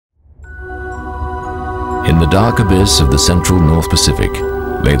In the dark abyss of the central North Pacific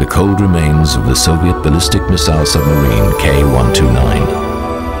lay the cold remains of the Soviet ballistic missile submarine K-129.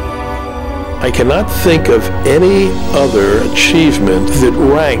 I cannot think of any other achievement that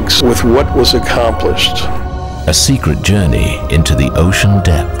ranks with what was accomplished. A secret journey into the ocean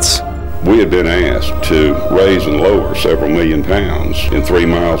depths. We had been asked to raise and lower several million pounds in 3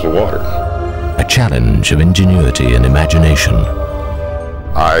 miles of water. A challenge of ingenuity and imagination.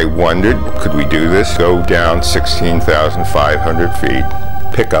 I wondered, could we do this? Go down 16,500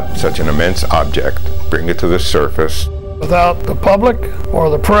 feet, pick up such an immense object, bring it to the surface. Without the public or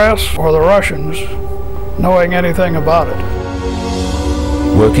the press or the Russians knowing anything about it.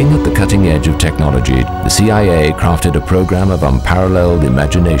 Working at the cutting edge of technology, the CIA crafted a program of unparalleled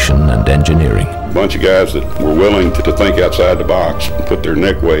imagination and engineering. A bunch of guys that were willing to think outside the box and put their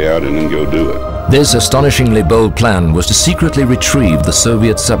neck way out and then go do it. This astonishingly bold plan was to secretly retrieve the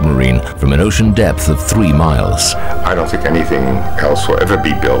Soviet submarine from an ocean depth of 3 miles. I don't think anything else will ever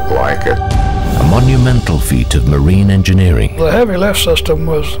be built like it. A monumental feat of marine engineering. The heavy lift system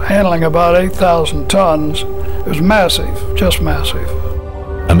was handling about 8,000 tons. It was massive, just massive.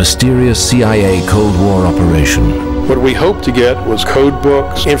 A mysterious CIA Cold War operation. What we hoped to get was code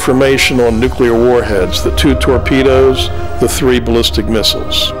books, information on nuclear warheads, the 2 torpedoes, the 3 ballistic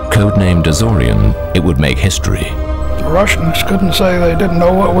missiles. Codenamed Azorian, it would make history. The Russians couldn't say they didn't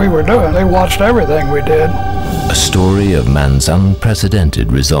know what we were doing. They watched everything we did. A story of man's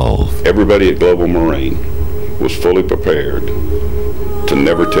unprecedented resolve. Everybody at Global Marine was fully prepared to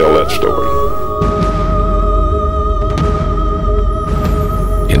never tell that story.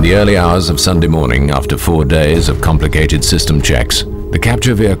 In the early hours of Sunday morning, after 4 days of complicated system checks, the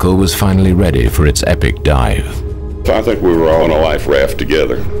capture vehicle was finally ready for its epic dive. I think we were all in a life raft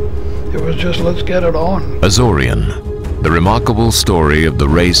together. It was just, let's get it on. Azorian, the remarkable story of the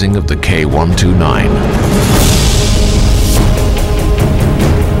raising of the K-129.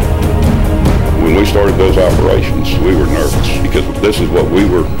 When we started those operations, we were nervous because this is what we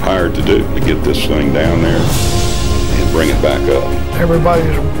were hired to do, to get this thing down there and bring it back up.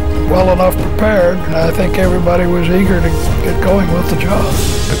 Everybody's well enough prepared, and I think everybody was eager to get going with the job.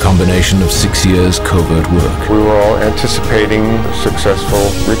 A combination of 6 years covert work. We were all anticipating a successful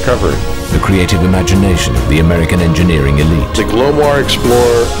recovery. The creative imagination of the American engineering elite. The Glomar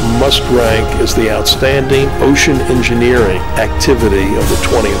Explorer must rank as the outstanding ocean engineering activity of the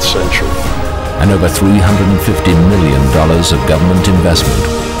 20th century. And over $350 million of government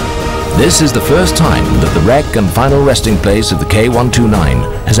investment. This is the first time that the wreck and final resting place of the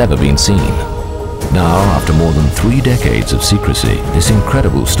K-129 has ever been seen. Now, after more than 3 decades of secrecy, this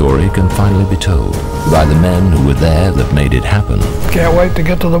incredible story can finally be told by the men who were there that made it happen. Can't wait to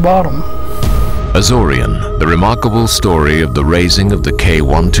get to the bottom. Azorian, the remarkable story of the raising of the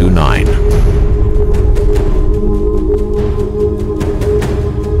K-129.